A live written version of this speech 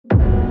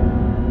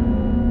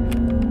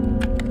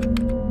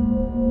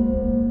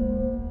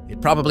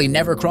Probably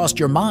never crossed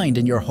your mind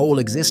in your whole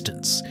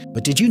existence.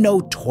 But did you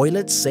know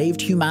toilets saved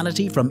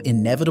humanity from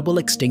inevitable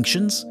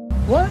extinctions?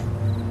 What?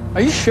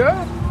 Are you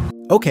sure?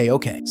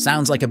 Okay.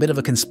 Sounds like a bit of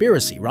a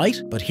conspiracy, right?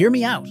 But hear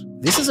me out.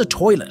 This is a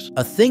toilet,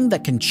 a thing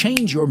that can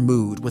change your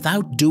mood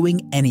without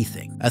doing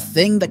anything. A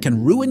thing that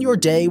can ruin your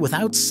day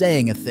without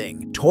saying a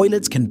thing.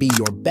 Toilets can be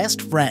your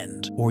best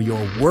friend or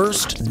your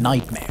worst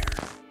nightmare.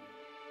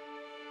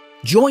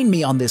 Join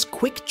me on this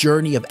quick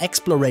journey of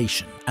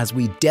exploration as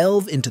we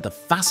delve into the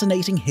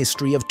fascinating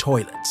history of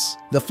toilets.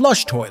 The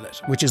flush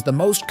toilet, which is the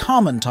most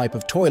common type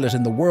of toilet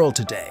in the world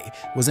today,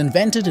 was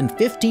invented in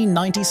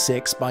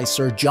 1596 by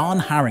Sir John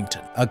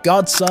Harrington, a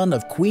godson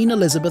of Queen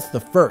Elizabeth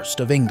I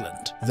of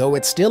England. Though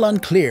it's still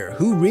unclear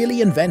who really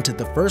invented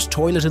the first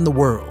toilet in the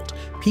world,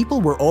 people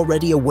were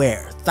already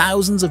aware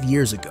thousands of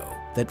years ago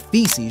that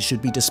feces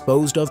should be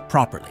disposed of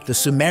properly. The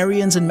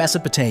Sumerians in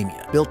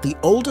Mesopotamia built the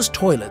oldest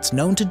toilets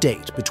known to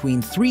date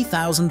between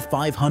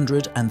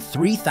 3500 and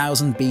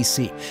 3000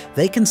 BC.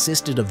 They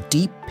consisted of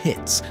deep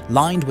pits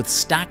lined with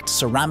stacked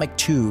ceramic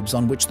tubes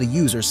on which the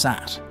user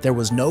sat. There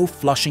was no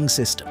flushing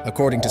system.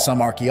 According to some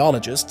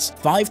archaeologists,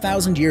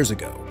 5,000 years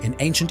ago in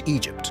ancient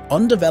Egypt,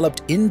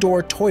 undeveloped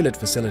indoor toilet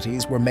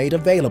facilities were made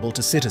available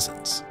to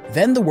citizens.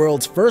 Then the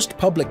world's first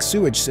public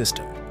sewage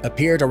system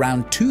appeared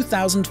around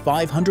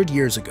 2,500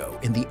 years ago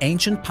in the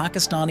ancient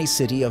Pakistani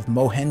city of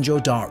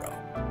Mohenjo-Daro.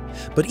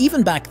 But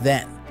even back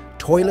then,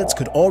 toilets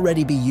could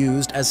already be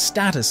used as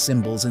status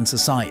symbols in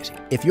society.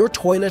 If your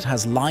toilet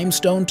has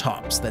limestone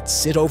tops that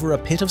sit over a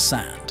pit of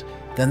sand,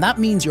 then that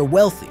means you're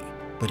wealthy.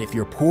 But if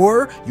you're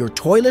poor, your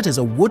toilet is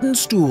a wooden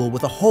stool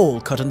with a hole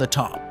cut in the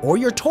top, or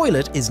your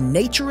toilet is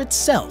nature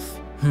itself.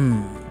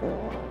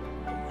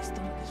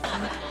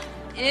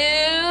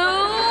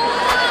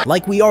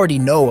 Like we already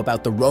know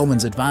about the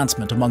Romans'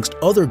 advancement amongst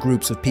other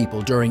groups of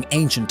people during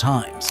ancient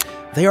times,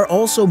 they are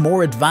also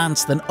more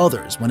advanced than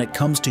others when it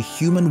comes to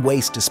human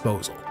waste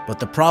disposal. But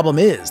the problem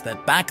is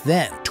that back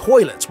then,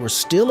 toilets were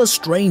still a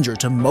stranger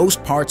to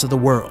most parts of the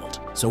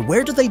world. So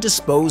where do they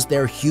dispose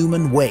their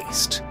human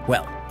waste?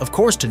 Well, of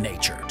course to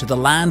nature, to the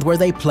land where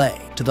they play,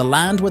 to the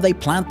land where they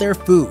plant their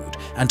food,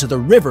 and to the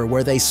river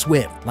where they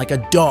swim, like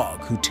a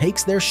dog who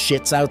takes their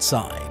shits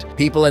outside.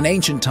 People in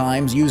ancient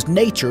times used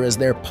nature as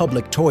their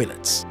public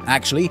toilets.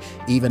 Actually,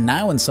 even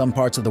now in some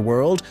parts of the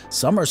world,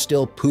 some are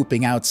still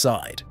pooping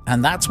outside.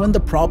 And that's when the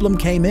problem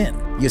came in.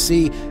 You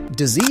see,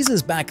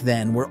 diseases back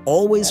then were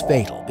always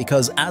fatal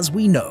because, as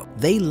we know,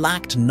 they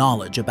lacked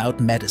knowledge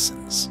about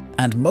medicines.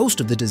 And most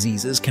of the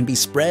diseases can be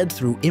spread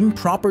through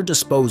improper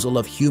disposal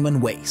of human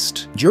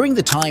waste. During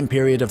the time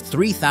period of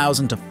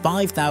 3,000 to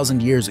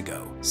 5,000 years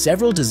ago,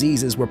 several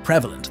diseases were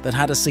prevalent that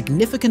had a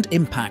significant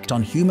impact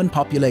on human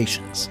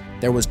populations.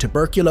 There was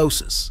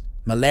tuberculosis,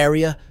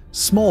 malaria,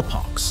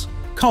 smallpox,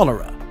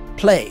 cholera,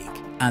 plague,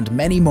 and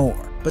many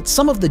more. But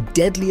some of the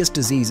deadliest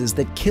diseases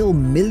that kill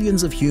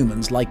millions of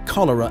humans, like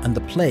cholera and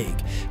the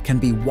plague, can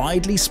be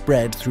widely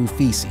spread through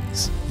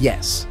feces.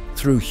 Yes,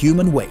 through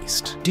human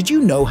waste. Did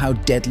you know how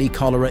deadly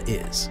cholera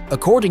is?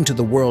 According to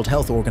the World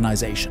Health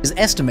Organization, it is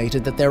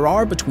estimated that there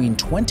are between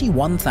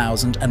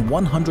 21,000 and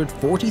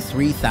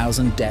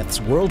 143,000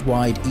 deaths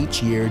worldwide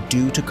each year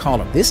due to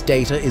cholera. This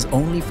data is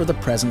only for the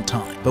present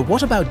time. But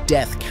what about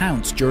death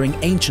counts during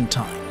ancient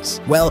times?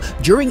 Well,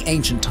 during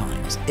ancient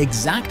times,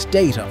 exact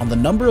data on the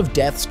number of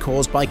deaths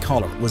caused by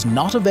cholera was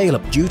not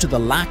available due to the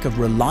lack of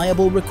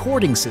reliable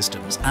recording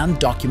systems and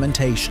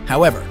documentation.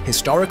 However,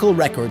 historical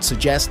records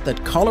suggest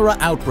that cholera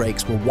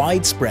outbreaks were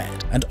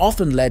widespread and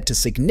often led to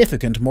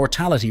significant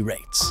mortality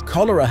rates.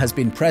 Cholera has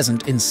been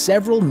present in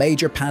several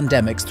major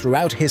pandemics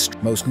throughout history,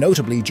 most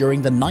notably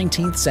during the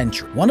 19th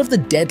century. One of the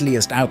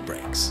deadliest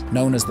outbreaks,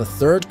 known as the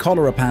Third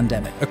Cholera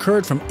Pandemic,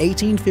 occurred from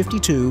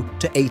 1852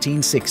 to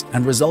 1860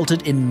 and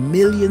resulted in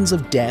millions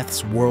of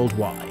deaths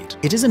worldwide.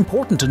 It is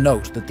important to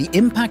note that the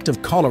impact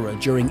of cholera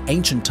during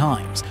ancient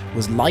times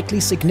was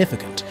likely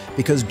significant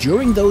because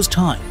during those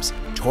times,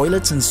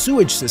 toilets and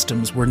sewage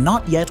systems were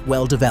not yet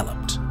well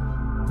developed.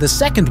 The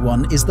second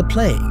one is the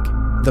plague.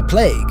 The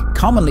plague,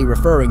 commonly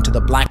referring to the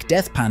Black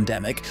Death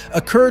pandemic,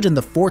 occurred in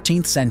the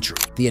 14th century.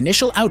 The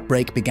initial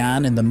outbreak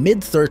began in the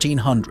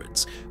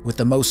mid-1300s, with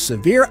the most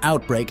severe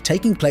outbreak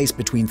taking place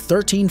between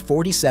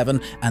 1347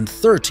 and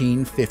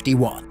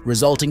 1351,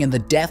 resulting in the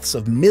deaths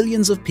of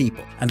millions of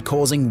people and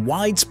causing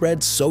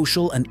widespread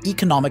social and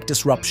economic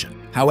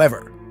disruption.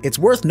 However, it's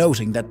worth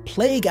noting that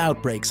plague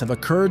outbreaks have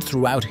occurred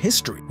throughout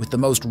history, with the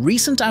most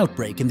recent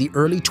outbreak in the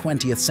early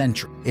 20th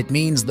century. It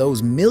means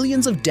those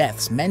millions of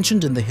deaths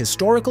mentioned in the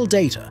historical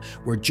data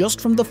were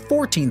just from the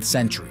 14th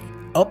century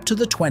up to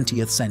the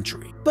 20th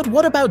century. But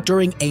what about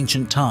during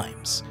ancient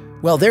times?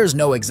 Well, there's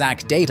no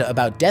exact data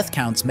about death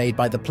counts made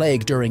by the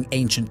plague during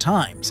ancient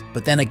times.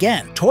 But then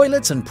again,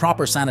 toilets and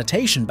proper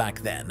sanitation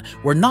back then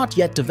were not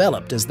yet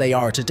developed as they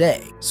are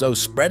today, so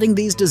spreading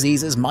these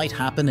diseases might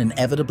happen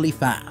inevitably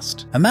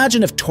fast.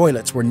 Imagine if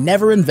toilets were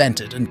never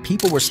invented and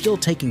people were still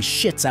taking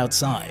shits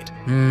outside.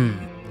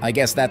 I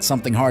guess that's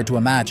something hard to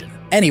imagine.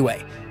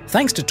 Anyway,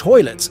 Thanks to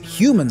toilets,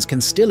 humans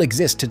can still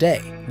exist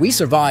today. We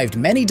survived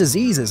many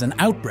diseases and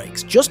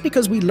outbreaks just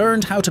because we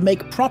learned how to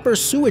make proper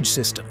sewage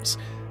systems.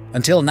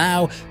 Until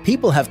now,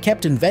 people have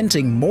kept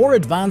inventing more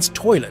advanced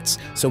toilets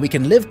so we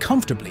can live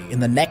comfortably in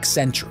the next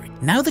century.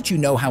 Now that you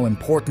know how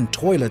important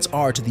toilets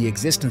are to the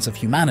existence of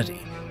humanity,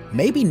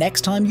 maybe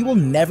next time you will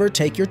never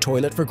take your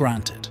toilet for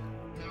granted.